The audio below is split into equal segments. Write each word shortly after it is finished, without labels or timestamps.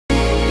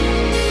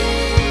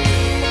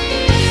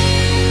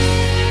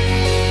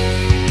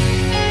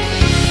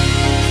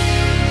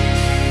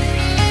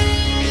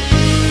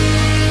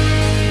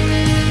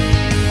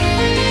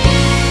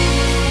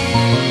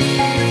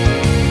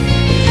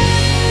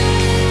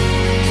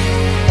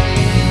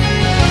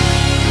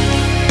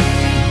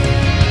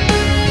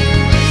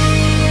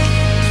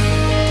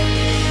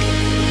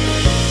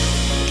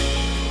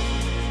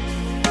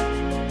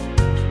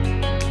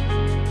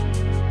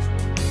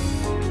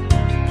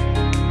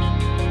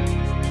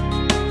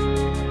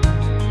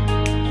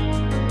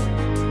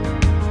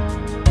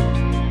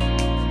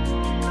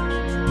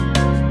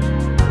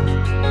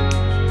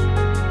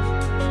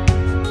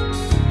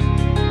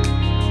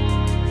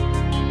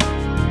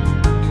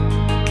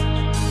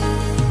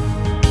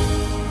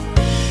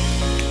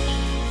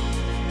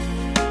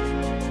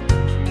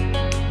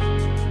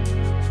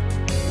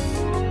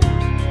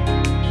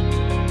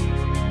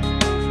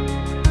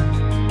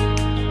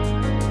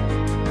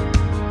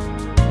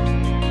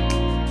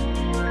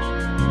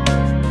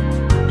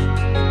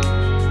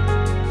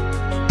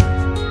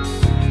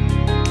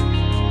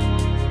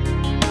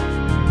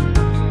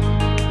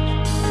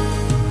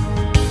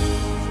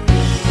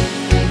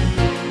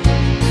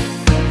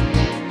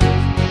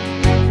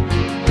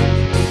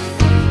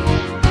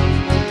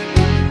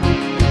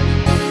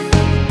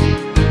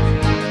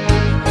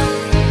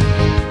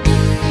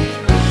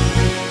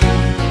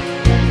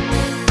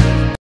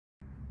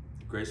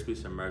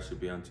mercy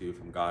be unto you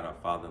from God our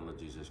Father and Lord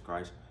Jesus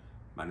Christ.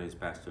 My name is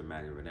Pastor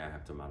Emmanuel Renee. I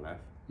have to my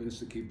left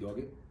Minister Keith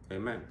Doggett.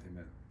 Amen.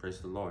 Amen. Praise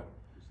the Lord.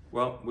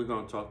 Well, we're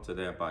going to talk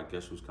today about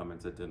guess who's coming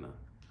to dinner,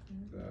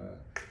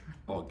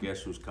 or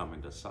guess who's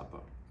coming to supper.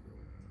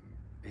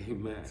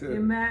 Amen.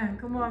 Amen.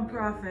 Come on,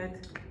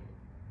 prophet.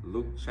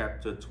 Luke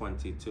chapter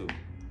 22.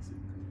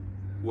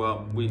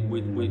 Well,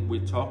 we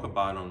talk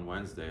about on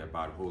Wednesday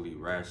about holy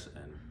rest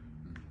and,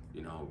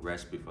 you know,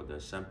 rest before the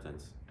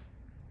acceptance.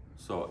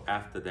 So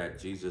after that,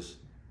 Jesus,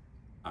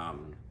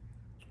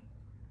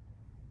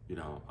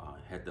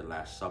 had the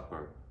Last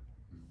Supper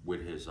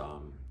with his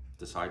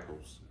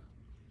disciples.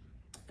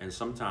 And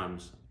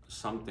sometimes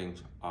some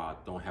things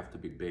don't have to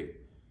be big,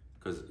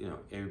 because, you know,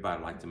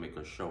 everybody like to make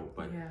a show,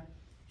 but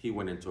he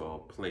went into a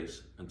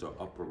place, into an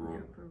upper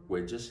room,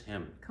 where just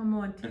him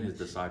and his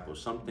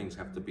disciples. Some things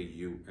have to be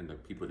you and the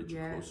people that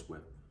you're close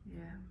with.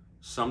 Yeah.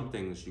 Some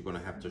things you're going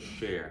to have to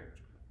share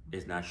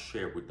is not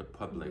shared with the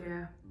public,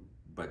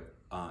 but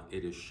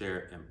it is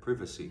shared in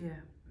privacy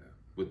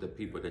with the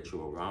people that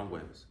you're around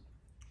with.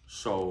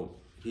 So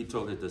he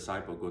told his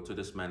disciple, go to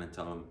this man and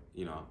tell him,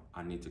 you know,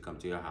 I need to come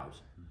to your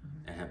house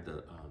and have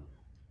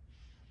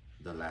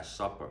the Last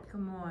Supper.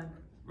 Come on.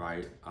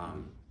 Right?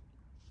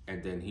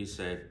 And then he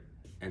said,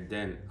 and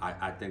then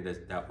I think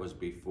that was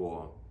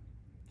before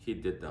he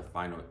did the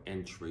final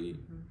entry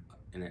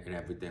and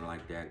everything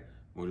like that.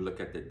 When we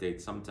look at the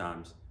date,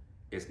 sometimes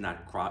it's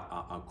not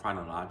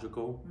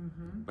chronological,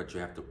 but you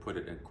have to put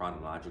it in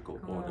chronological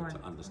order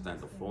to understand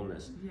the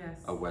fullness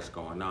of what's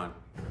going on.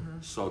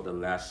 So the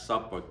Last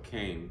Supper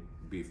came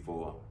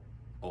before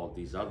all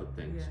these other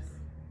things,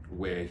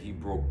 where he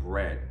broke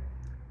bread,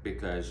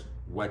 because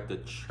what the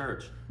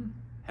church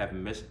have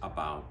missed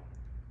about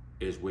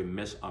is we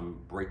miss on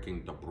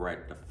breaking the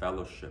bread, the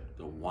fellowship,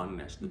 the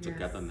oneness, the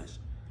togetherness.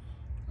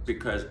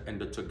 Because in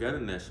the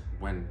togetherness,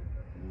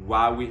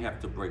 why we have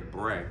to break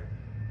bread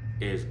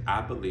is,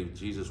 I believe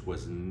Jesus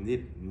was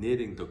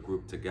knitting the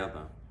group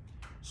together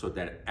so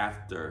that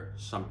after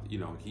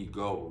he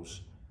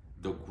goes,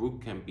 the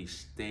group can be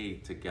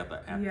stayed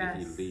together after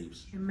he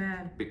leaves.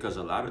 Amen. Because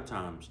a lot of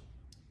times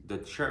the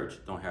church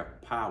don't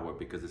have power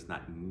because it's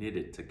not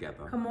knitted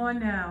together. Come on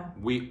now.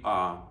 We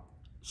are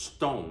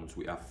stones.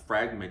 We are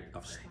fragment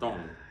of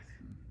stone,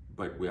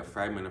 but we are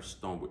fragment of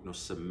stone with no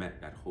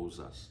cement that holds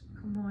us.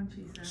 Come on,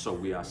 Jesus. So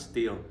we are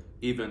still,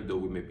 even though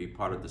we may be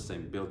part of the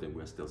same building,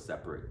 we're still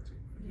separate.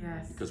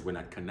 Yes. Because we're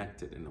not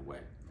connected in a way.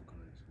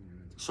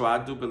 So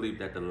I do believe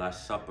that the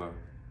Last Supper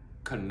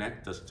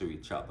connects us to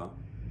each other.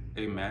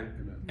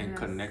 Amen. And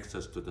connects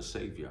us to the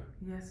Savior.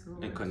 Yes,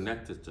 Lord. And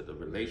connects us to the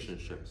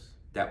relationships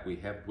that we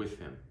have with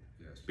him.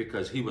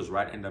 Because he was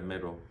right in the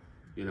middle,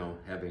 you know,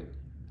 having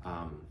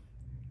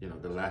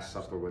the Last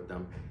Supper with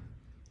them,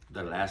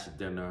 the last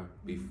dinner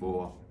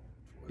before,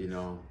 you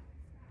know,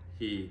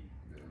 he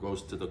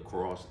goes to the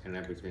cross and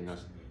everything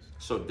else.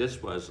 So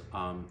this was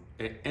an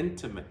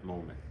intimate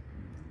moment,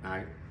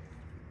 right?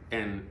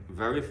 And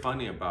very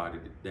funny about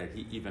it, that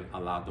he even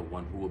allowed the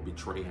one who will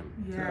betray him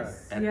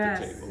at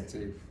the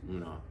table. You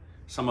know,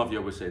 some of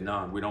you would say,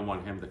 no, we don't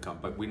want him to come,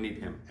 but we need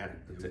him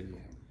at the table.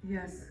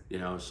 Yes. You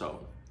know,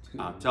 so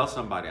tell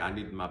somebody, I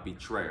need my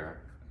betrayer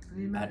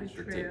at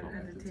the table.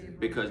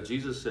 Because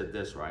Jesus said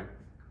this, right?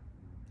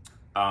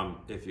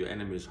 If your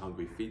enemy is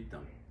hungry, feed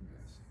them.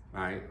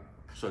 Right?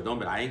 So don't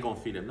be, I ain't gonna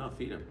feed him. No,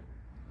 feed him.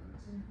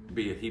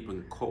 Be a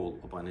heaping coal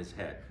upon his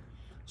head.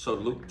 So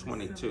Luke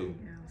 22,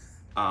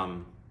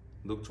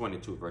 Luke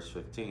 22 verse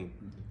 15.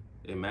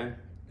 Amen?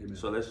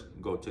 So let's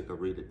go take a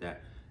read at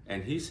that.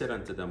 And he said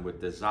unto them,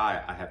 with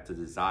desire, I have to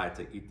desire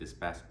to eat this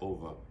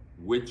Passover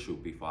with you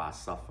before I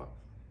suffer.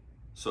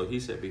 So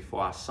he said,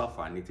 before I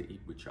suffer, I need to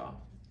eat with y'all.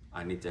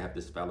 I need to have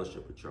this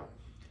fellowship with y'all.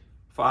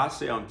 For I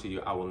say unto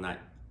you, I will not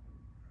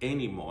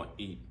any more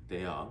eat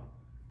thereof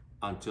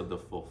until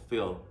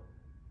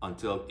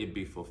it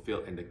be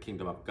fulfilled in the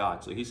kingdom of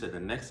God. So he said, the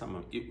next time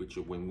I'll eat with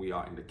you when we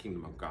are in the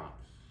kingdom of God.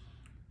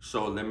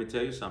 So let me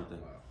tell you something.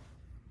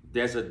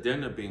 There's a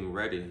dinner being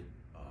ready.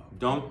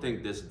 Don't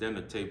think this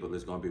dinner table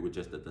is going to be with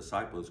just the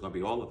disciples. It's going to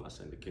be all of us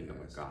in the kingdom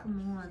of God.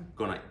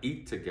 Going to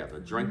eat together,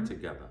 drink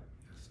together.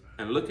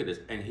 And look at this.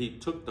 And he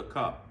took the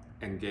cup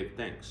and gave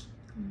thanks.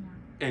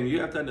 And you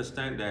have to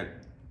understand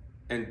that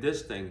in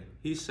this thing,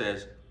 he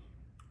says,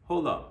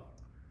 hold up,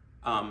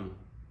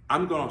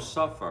 I'm going to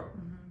suffer,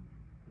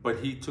 but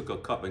he took a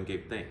cup and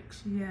gave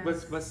thanks.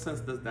 Yes. What sense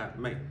does that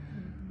make?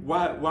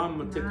 Why I'm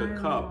going to take a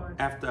cup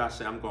after I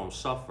say I'm going to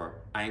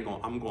suffer, I'm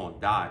going to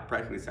die,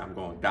 practically say I'm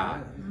going to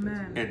die.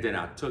 Amen. And then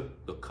I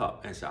took the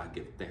cup and said I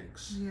give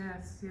thanks.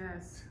 Yes,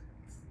 yes.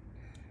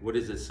 What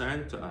is it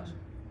saying to us?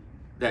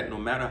 That no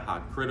matter how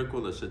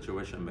critical the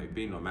situation may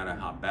be, no matter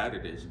how bad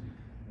it is,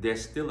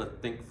 there's still a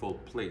thankful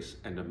place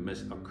in the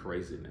midst of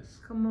craziness.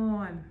 Come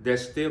on.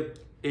 There's still,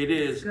 it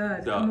is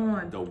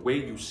the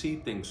way you see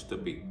things to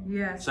be.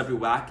 Yes. Some people,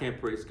 well, I can't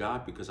praise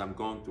God because I'm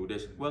going through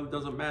this. Well, it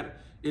doesn't matter.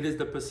 It is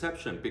the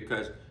perception,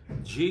 because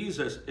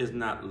Jesus is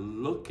not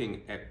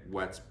looking at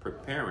what's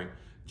preparing.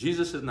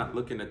 Jesus is not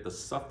looking at the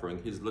suffering.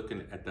 He's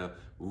looking at the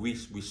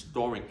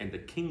restoring and the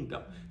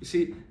kingdom. You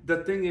see,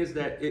 the thing is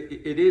that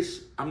it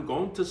is, I'm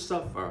going to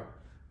suffer,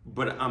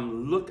 but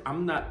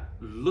I'm not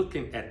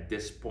looking at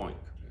this point.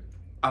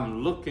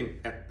 I'm looking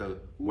at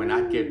when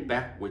I get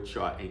back with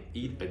y'all and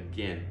eat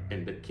again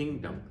in the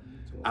kingdom.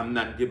 I'm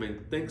not giving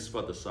thanks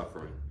for the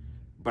suffering,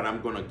 but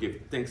I'm going to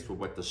give thanks for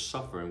what the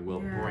suffering will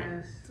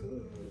bring.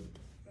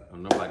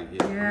 Nobody here.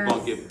 I'm going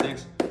to give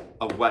thanks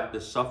of what the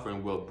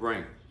suffering will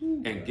bring,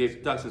 and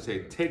give thanks and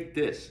say, take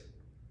this,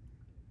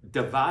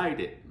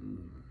 divide it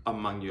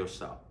among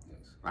yourself,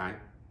 right?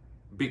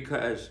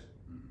 Because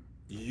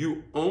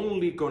you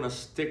only going to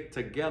stick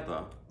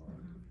together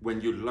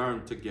when you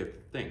learn to give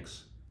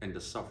thanks in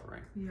the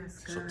suffering.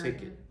 Yes, God. So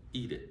take it,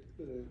 eat it.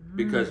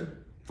 Because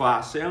for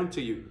I say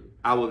unto you,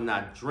 I will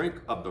not drink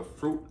of the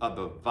fruit of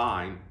the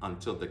vine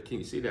until the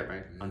king. See that,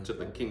 right? Until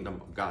the kingdom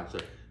of God. So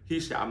he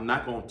said, I'm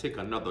not going to take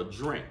another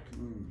drink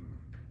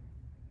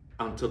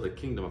until the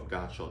kingdom of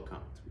God shall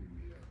come.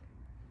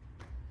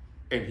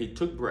 And he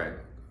took bread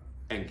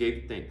and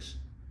gave thanks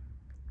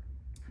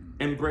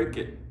and brake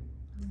it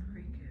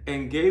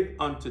and gave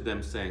unto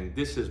them, saying,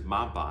 this is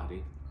my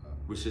body,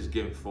 which is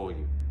given for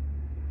you.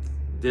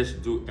 This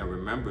do in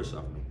remembrance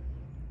of me.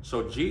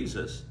 So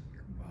Jesus,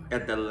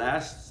 at the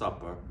Last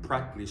Supper,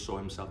 practically saw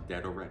himself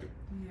dead already.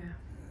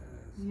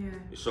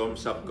 He saw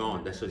himself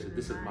gone. That says,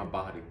 this is my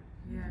body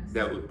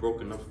that was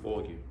broken up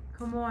for you.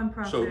 Come on,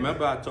 prophet. So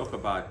remember I talked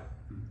about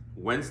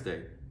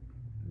Wednesday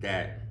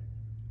that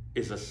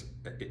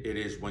it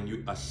is when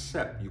you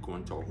accept, you go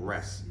into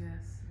rest.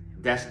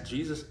 That's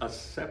Jesus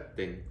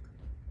accepting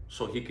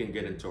so he can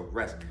get into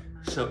rest.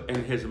 So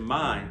in his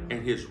mind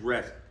and his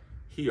rest,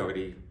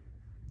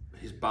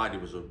 his body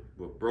was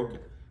broken.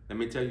 Let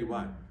me tell you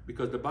why.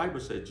 Because the Bible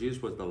said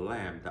Jesus was the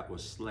lamb that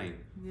was slain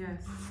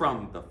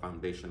from the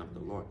foundation of the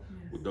Lord,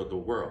 the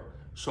world.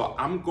 So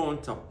I'm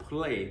going to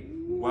play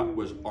what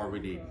was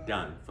already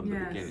done from the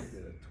beginning.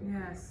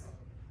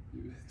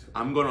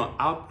 I'm going to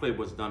outplay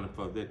what's done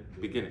from the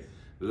beginning.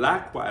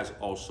 Likewise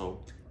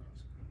also,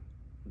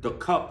 the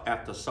cup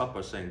after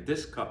supper, saying,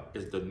 this cup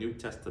is the New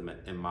Testament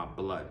in my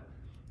blood,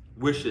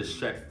 which is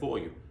shed for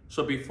you.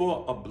 So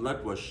before a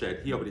blood was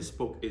shed, he already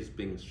spoke, it's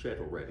being shed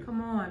already.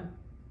 Come on.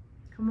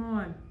 Come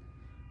on.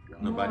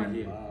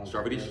 Nobody here. It's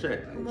already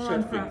shed. Come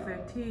shed on,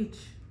 prophet. Teach.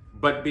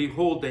 But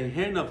behold, the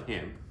hand of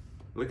him,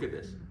 look at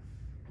this.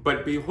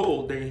 But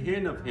behold, the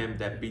hand of him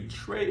that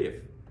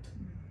betrayeth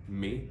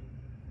me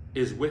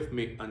is with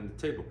me on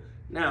the table.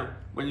 Now,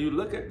 when you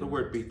look at the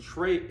word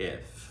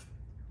betrayeth,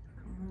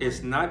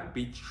 it's not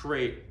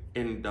betrayed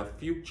in the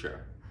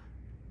future.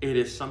 It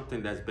is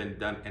something that's been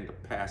done in the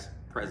past,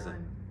 present,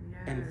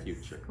 and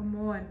future. Come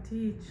on,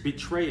 teach.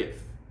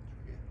 Betrayeth.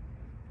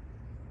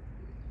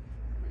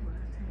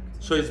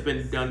 So it's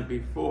been done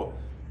before.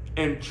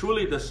 And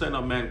truly the Son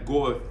of Man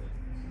goeth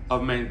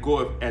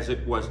as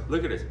it was.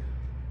 Look at this.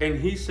 And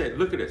he said,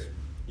 look at this.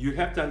 You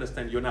have to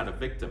understand you're not a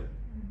victim.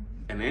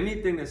 And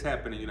anything that's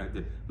happening, you're not.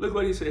 Look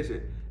what he says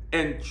here.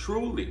 And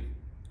truly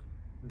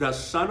the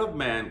Son of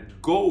Man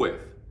goeth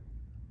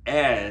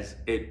as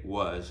it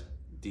was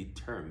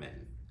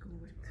determined.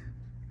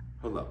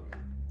 Hold up.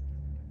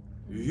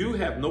 You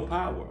have no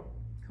power.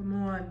 Come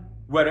on.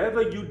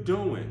 Whatever you're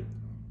doing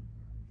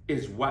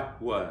is what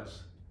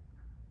was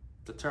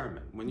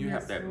determined. When you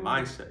have that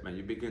mindset, man,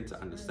 you begin to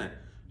understand.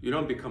 You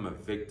don't become a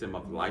victim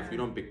of life. You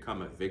don't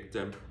become a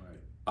victim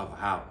of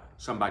how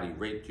somebody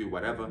raped you,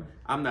 whatever.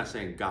 I'm not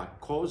saying God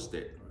caused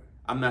it.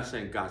 I'm not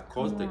saying God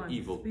caused the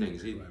evil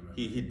things.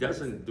 He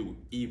doesn't do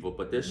evil,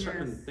 but there's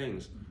certain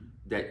things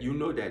that you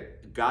know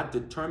that God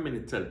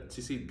determined to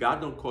see.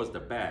 God don't cause the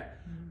bad,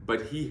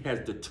 but he has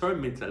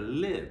determined to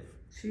live.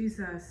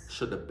 Jesus.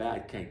 So the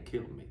bad can't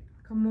kill me.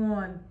 Come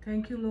on.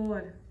 Thank you,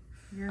 Lord.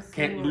 Yes, I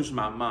can't lose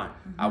my mind.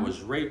 I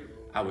was raped.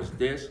 I was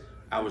this.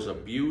 I was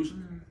abused.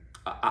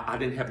 I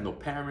didn't have no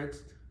parents.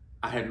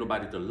 I had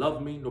nobody to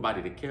love me,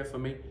 nobody to care for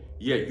me.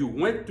 Yeah, you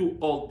went through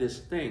all this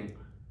thing,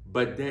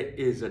 but there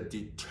is a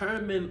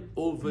determined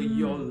over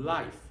your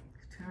life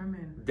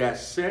that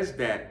says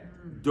that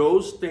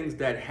those things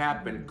that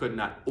happened could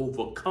not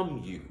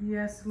overcome you.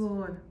 Yes,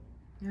 Lord.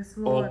 Yes,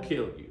 Lord. Or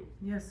kill you.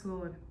 Yes,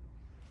 Lord.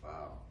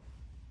 Wow.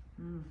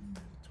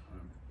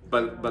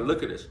 But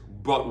look at this.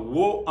 But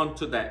woe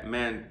unto that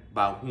man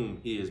by whom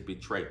he is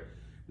betrayed.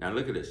 Now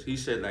look at this. He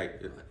said,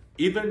 like,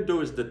 even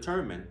though it's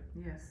determined,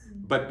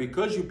 but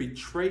because you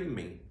betrayed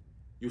me,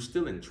 you're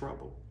still in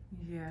trouble.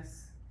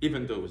 Yes.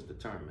 Even though it's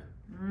determined.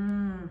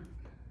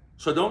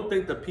 So don't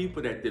think the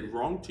people that did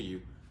wrong to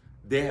you,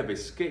 they have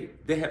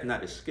escaped. They have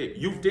not escaped.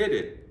 You did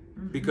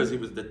it because it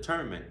was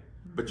determined,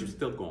 but you're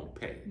still going to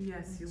pay.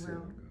 Yes, you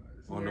will.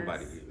 Or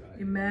nobody.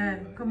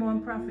 Amen. Come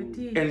on, prophet,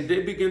 teach. And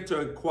they begin to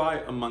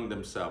inquire among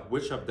themselves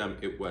which of them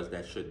it was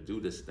that should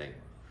do this thing.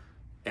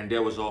 And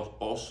there was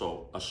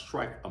also a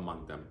strife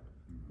among them,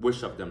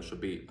 which of them should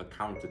be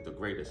accounted the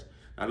greatest.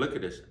 Now look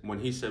at this. When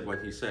he said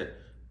what he said,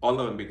 all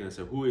of them began to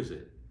say, who is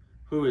it?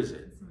 Who is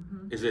it?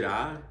 Is it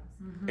I?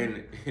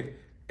 And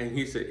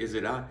he said, is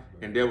it I?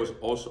 And there was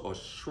also a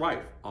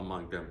strife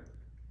among them,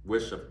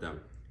 which of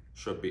them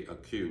should be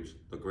accused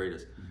the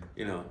greatest?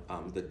 You know,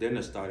 the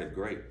dinner started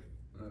great,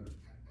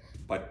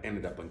 but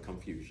ended up in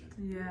confusion.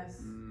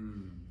 Yes.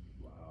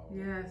 Wow.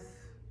 Yes.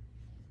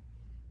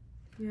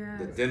 Yes.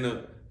 The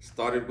dinner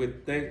started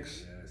with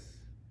thanks. Yes.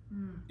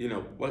 You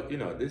know what? You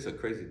know, this is a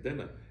crazy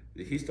dinner.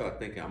 He started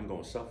thinking, I'm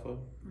gonna suffer,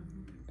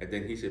 and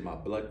then he said, my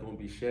blood gonna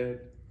be shed.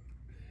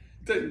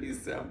 Then he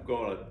said, I'm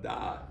gonna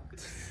die.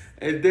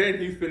 And then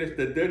he finished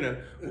the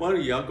dinner. One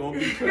of y'all gonna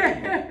betray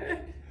me.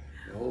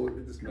 The whole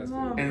this messed Come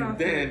up. on. And Prophet.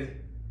 then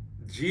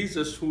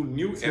Jesus, who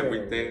knew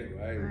everything,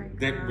 Right. Right.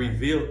 then God.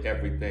 revealed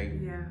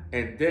everything. Yeah.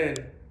 And then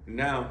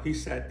now he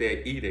sat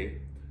there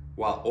eating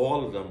while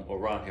all of them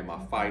around him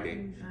are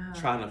fighting,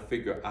 trying to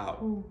figure out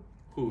Ooh.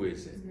 who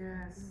is it.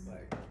 Yes.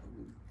 Like,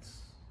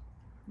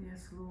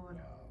 Yes, Lord.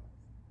 wow.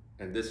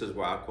 And this is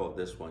why I call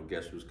this one,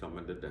 Guess Who's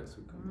Coming to Dinner?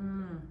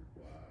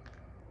 Wow.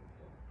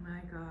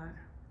 My God.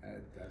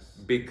 That's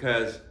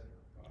Because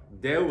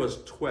there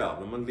was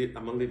 12. I'm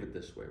gonna leave it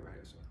this way, right?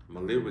 I'm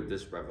gonna leave with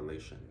this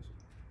revelation.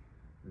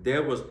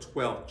 There was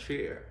 12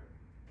 chair,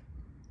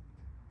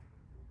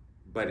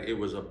 but it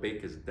was a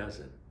baker's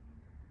dozen.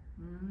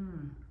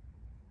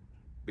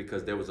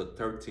 Because there was a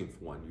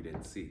 13th one you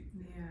didn't see,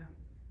 Yeah.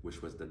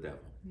 which was the devil.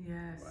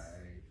 Yes.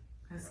 right.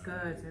 That's Right.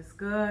 good. That's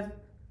good.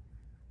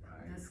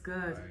 Right. That's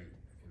good. Right.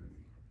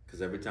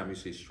 Because every time you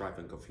see strife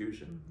and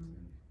confusion,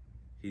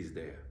 he's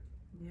there.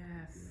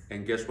 Yes.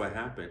 And guess what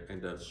happened? In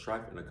the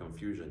strife and the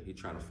confusion, he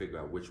trying to figure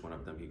out which one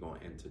of them he gonna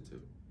enter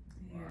to.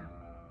 Yeah.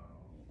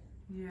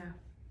 Yeah.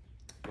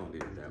 Gonna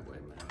leave it that way,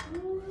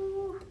 man.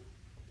 Ooh.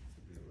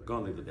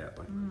 Gonna leave it that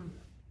way.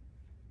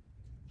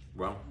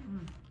 Well,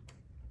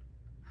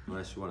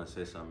 unless you want to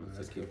say something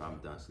That's to keep, good. I'm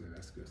done. That's good.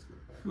 That's good. That's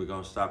good. We're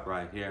gonna stop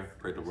right here.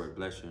 Pray the word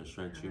bless you and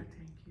strengthen you. God,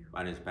 thank you.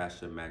 My name is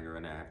Pastor Emmanuel,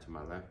 and I have to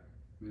my left.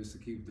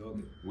 Mr. Keith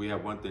Doggett. We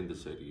have one thing to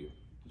say to you: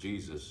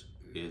 Jesus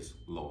is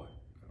Lord.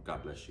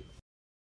 God bless you.